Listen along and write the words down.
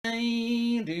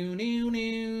If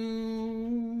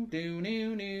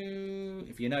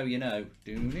you know, you know.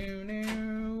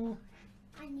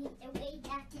 I need to wait,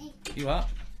 Daddy. You what?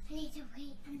 I need to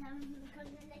wait and I'm gonna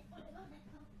let go.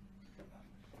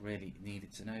 Really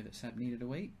needed to know that Seb needed a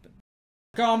wait, but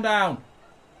calm down.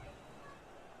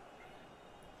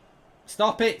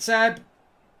 Stop it, Seb.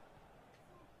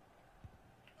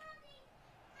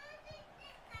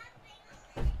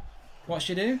 What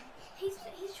should you do? He's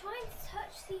trying to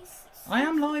touch these. I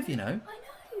am live, you know. I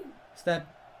know. Seb,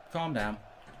 calm down.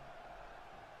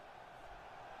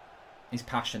 He's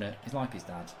passionate. He's like his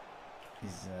dad.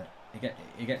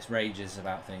 He gets rages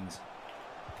about things.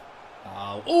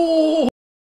 Oh!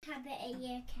 Have it at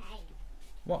your cake.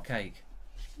 What cake?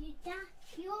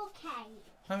 Your cake.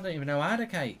 I don't even know I had a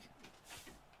cake.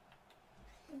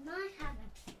 You might have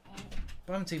a cake.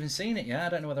 But I haven't even seen it yet. I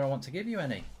don't know whether I want to give you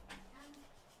any.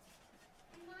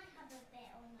 You might have a bit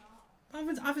or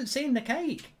not. I haven't seen the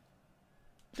cake.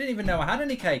 Didn't even know I had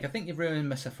any cake. I think you've ruined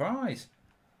my surprise.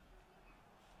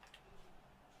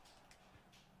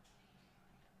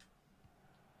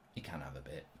 You can have a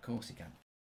bit. Of course you can.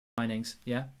 Linings,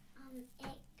 yeah?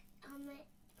 It's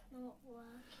not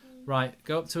working. Right,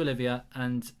 go up to Olivia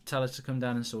and tell her to come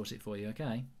down and sort it for you,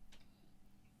 okay?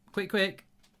 Quick.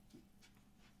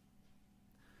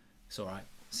 It's alright.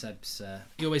 Seb's,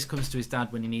 he always comes to his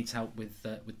dad when he needs help with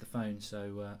the phone,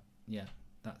 so, yeah,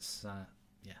 that's,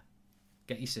 yeah.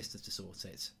 Get your sister to sort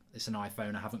it. It's an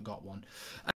iPhone, I haven't got one.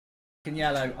 Second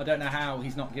yellow, I don't know how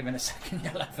he's not given a second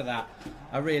yellow for that.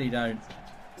 I really don't.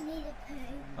 I need a poo.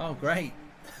 Oh, great.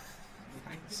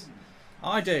 Thanks.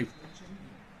 I do.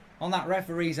 On that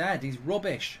referee's head, he's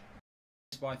rubbish.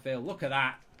 By Phil, look at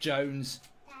that, Jones.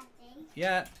 Daddy.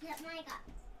 Yeah. Look, my God.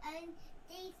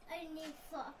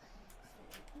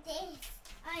 These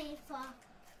only for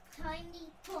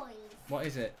tiny toys. What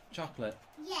is it? Chocolate.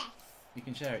 Yes. You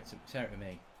can share it with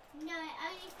me. No,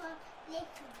 only for little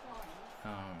boys.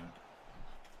 Alright.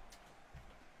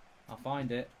 I'll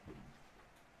find it.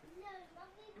 No,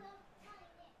 Mummy will find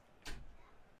it.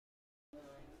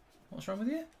 What's wrong with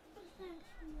you?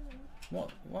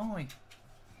 What? Why?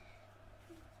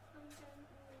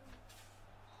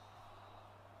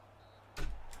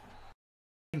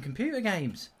 In computer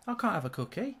games. I can't have a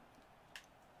cookie.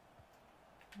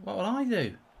 What will I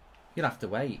do? You'll have to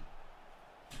wait.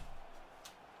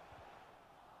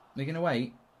 Are you going to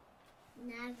wait?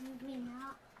 No, maybe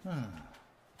not. Ah.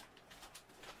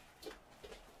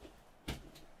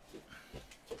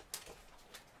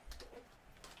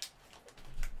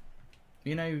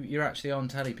 You know you're actually on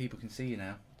telly, people can see you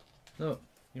now. Look,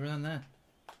 you're around there.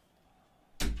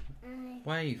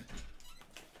 Wave.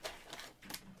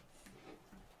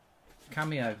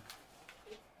 Cameo.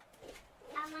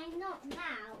 Am I not now?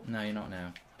 No, you're not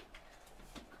now.